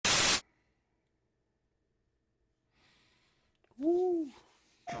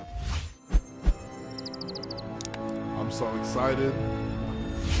I'm so excited.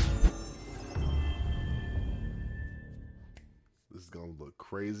 This is gonna look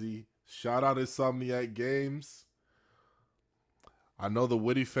crazy. Shout out Insomniac Games. I know the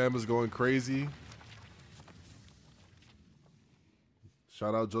Witty fam is going crazy.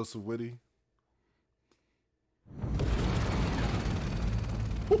 Shout out Joseph Witty.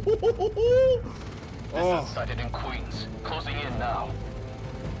 This is sighted in Queens. Closing in now.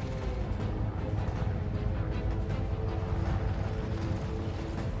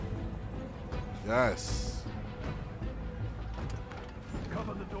 Yes.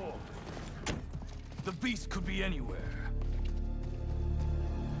 Cover the door. The beast could be anywhere.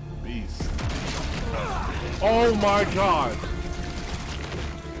 Beast. Oh my god.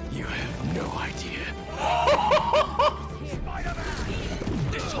 You have no idea.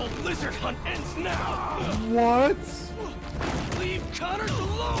 Spider-Man! This whole lizard hunt ends now! What? Leave Connors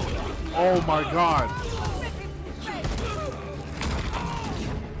alone! Oh my god.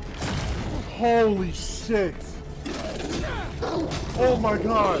 Holy shit. Oh my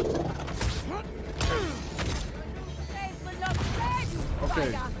god.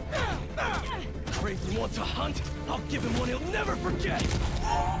 Okay. Craven wants a hunt? I'll give him one he'll never forget!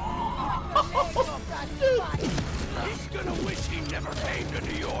 He's gonna wish he never came to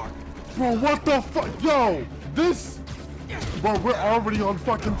New York! Bro, what the fuck? Yo, this... Bro, we're already on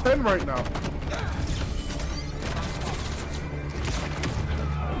fucking 10 right now.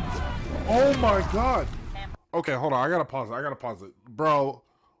 Oh my god. Okay, hold on. I gotta pause it. Bro,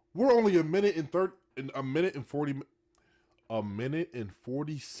 we're only a minute and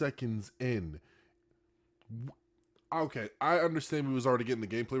 40 seconds in. Okay, I understand we was already getting the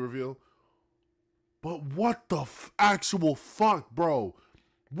gameplay reveal. But what the actual fuck, bro?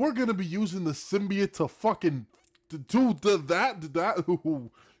 We're gonna be using the symbiote to fucking to do that.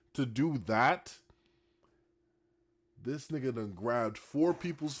 This nigga done grabbed 4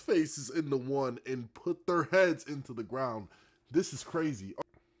 people's faces into one and put their heads into the ground. This is crazy.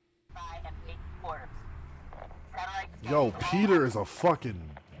 Yo, Peter is a fucking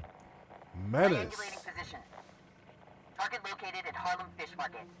menace. Target located at Harlem Fish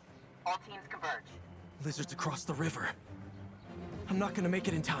Market. All teams converge. Lizards across the river. I'm not gonna make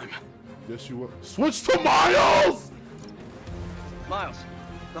it in time. Yes, you will. Switch to Miles! Miles,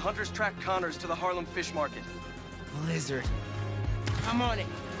 the hunters tracked Connors to the Harlem Fish Market. Lizard. I'm on it.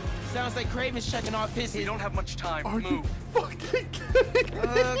 Sounds like Craven's checking off his. We don't have much time. Are Move. you fucking kidding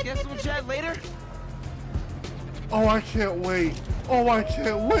me? Guess we'll chat later. Oh, I can't wait. Oh, I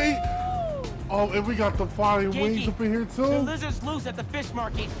can't wait. Oh, and we got the flying wings up in here The too. lizard's loose at the fish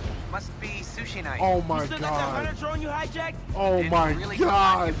market. Must be sushi night. Oh my You still got that god. hunter drone you hijacked? Oh Didn't my really come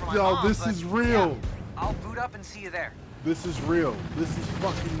back here god. for my Yo, mom, this but is real. yeah, I'll boot up and see you there. This is real. This is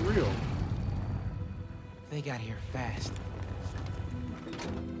fucking real. They got here fast.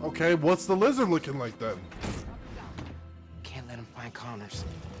 Okay, what's the lizard looking like then? Can't let him find Connors,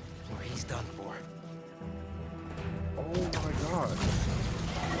 or he's done for. Oh my god.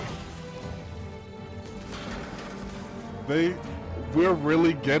 We're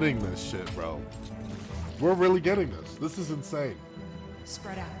really getting this shit, bro. We're really getting this. This is insane.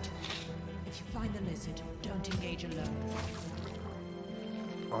 Spread out. If you find the lizard, don't engage alone.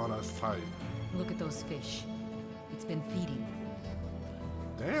 Oh, that's tight. Look at those fish. It's been feeding.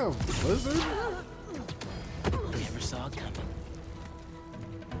 Damn, lizard? Never saw it coming.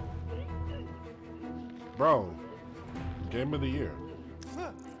 Bro, game of the year.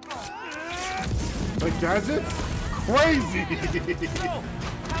 The gadget's crazy. So,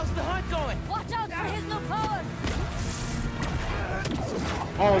 how's the hunt going? Watch out for his new powers!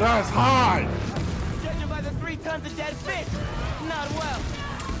 Oh, that's high. Judging by the 3 tons of dead fish, not well.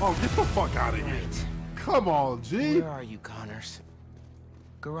 Oh, get the fuck out of here. Come on, G. Where are you, Connors?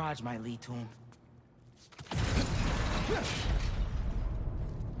 Garage might lead to him.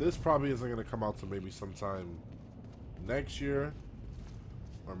 This probably isn't going to come out to maybe sometime next year.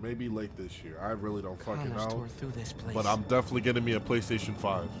 Or maybe late this year. I really don't fucking Connors know. tore through this place. But I'm definitely getting me a PlayStation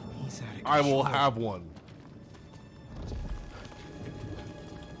 5. He's out of I will control. have one.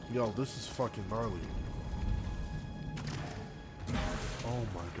 Yo, this is fucking gnarly. Oh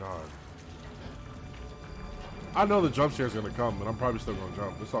my god. I know the jump scare is gonna come, but I'm probably still gonna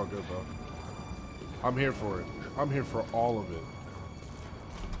jump. It's all good though. I'm here for it. I'm here for all of it.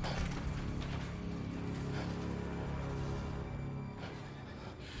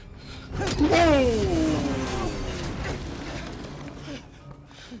 Whoa!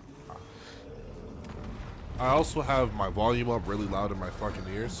 I also have my volume up really loud in my fucking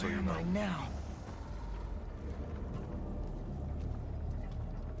ears, so you know. Now.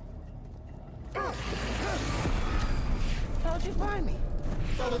 find me?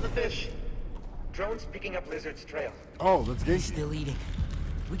 Follow the fish. Drone's picking up Lizard's trail. Oh, that's Genki. Still eating.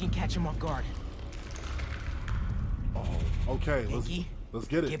 We can catch him off guard. Oh, okay. Genki, Let's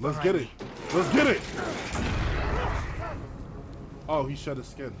get it. get Let's behind get it. me. Let's get it. Oh, he shed his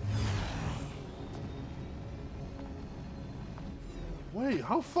skin. Wait,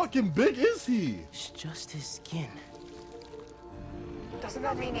 how fucking big is he? It's just his skin. Doesn't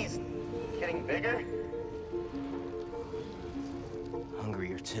that mean he's getting bigger?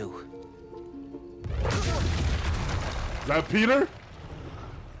 Hungrier too. Is that Peter?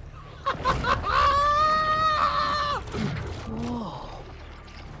 Whoa.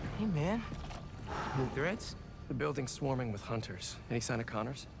 Hey, man. New threats? The building's swarming with hunters. Any sign of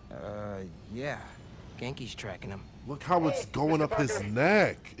Connors? Yeah. Genki's tracking him. Look how it's going Mr. up his Parker.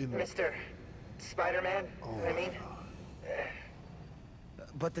 neck. Mr. Spider-Man, I mean.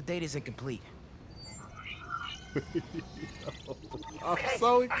 But the date isn't complete. I'm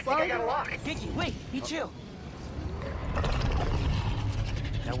so I think I excited. got a lock. Genki, wait! Be chill!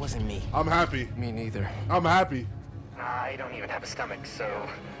 That wasn't me. I'm happy. Me neither. I'm happy. I don't even have a stomach, so.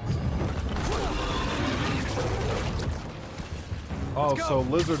 Oh, so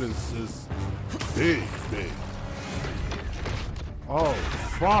Lizard is big. Oh,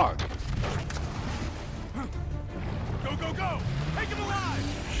 fuck. Go, go, go! Take him alive!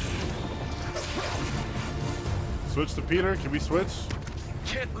 Switch to Peter. Can we switch?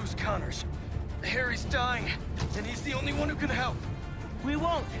 Can't lose Connors. Harry's dying, and he's the only one who can help. We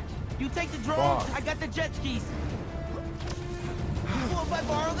won't! You take the drone, Fuck. I got the jet skis! Cool if I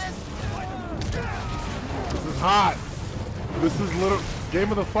borrow this? This is hot. This is little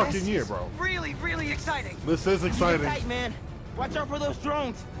game of the fucking year, bro. Really, really exciting. This is Keep it exciting. tight, man. Watch out for those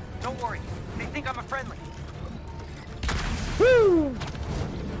drones. Don't worry. They think I'm a friendly. Woo!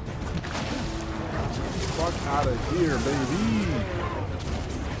 Fuck out of here, baby.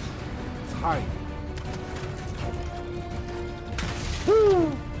 Tight.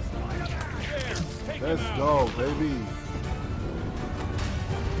 Woo! Let's go, baby.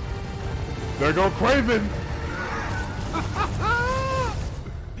 There go Craven.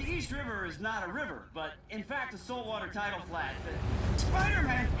 The East River is not a river, but in fact a saltwater tidal flat.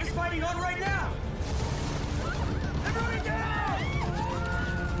 Spider-Man is fighting on right now! Everybody down!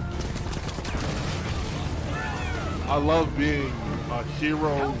 I love being a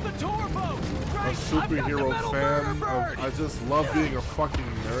hero, Help the tour boat! a Right, superhero fan. I just love being a fucking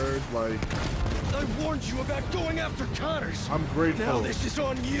nerd. Like, I warned you about going after Connors. I'm grateful. Now this is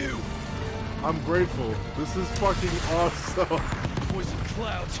on you. I'm grateful. This is fucking awesome. Poison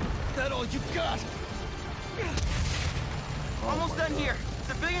clouds. That all you got? Almost done here.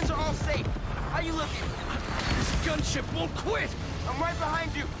 Civilians are all safe. How you looking? This gunship won't quit. I'm right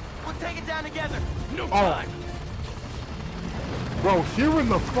behind you. We'll take it down together. No time. Bro, hearing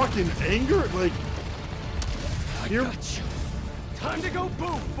the fucking anger, like, here. Got you. Time to go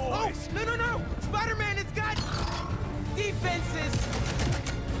boom, boys. Oh, no. Spider-Man, it's got defenses.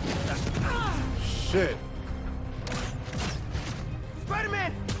 Shit.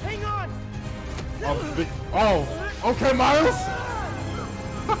 Spider-Man, hang on. Oh, okay, Miles.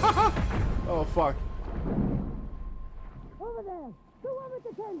 Oh, fuck. Over there. The one with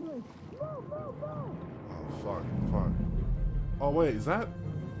the tendrils. Move. Oh, fuck. Oh, wait, is that?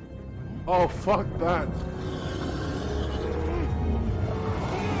 Oh, fuck that.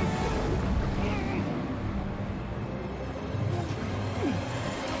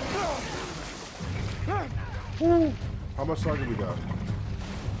 Woo. How much longer we got?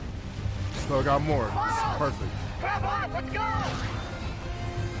 Still got more. This is perfect. Grab on, let's go!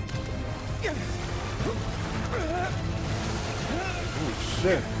 Oh,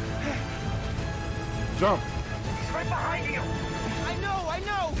 shit. Jump. He's right behind you! I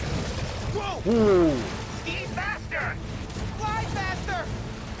know. Whoa, Ooh. Ski faster! fly faster.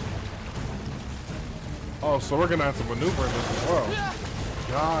 Oh, so we're gonna have to maneuver in this as well.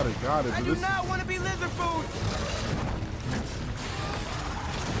 Got it. I So do this- not want to be lizard food.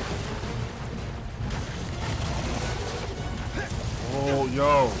 Oh,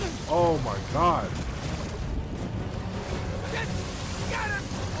 yo. Oh, my God. Got him.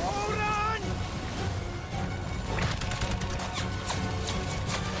 Hold on.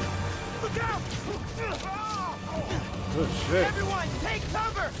 Look out. Good shit. Everyone, take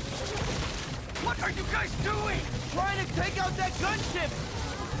cover. What are you guys doing? Trying to take out that gunship.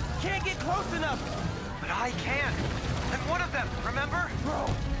 Can't get close enough. But I can. I'm one of them, remember? Bro,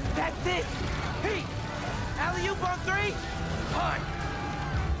 that's it. Pete, alley-oop on 3. Fine.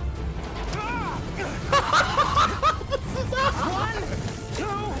 1, 2,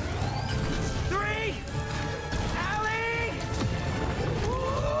 3. Alley.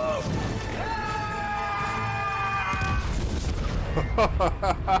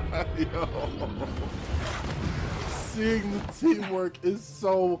 Yo. Seeing the teamwork is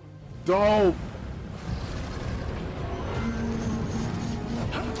so dope.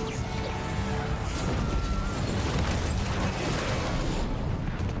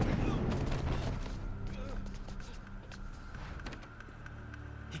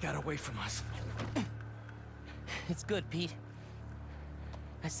 He got away from us. It's good, Pete.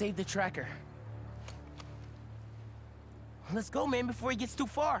 I saved the tracker. Let's go, man, before he gets too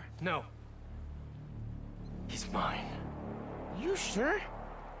far. No. He's mine. You sure?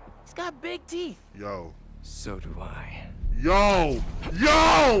 He's got big teeth. Yo. So do I. Yo!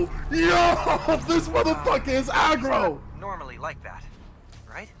 Yo! Yo! This motherfucker is aggro! Normally like that,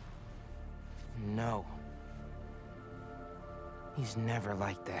 right? No. He's never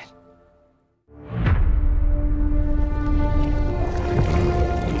like that.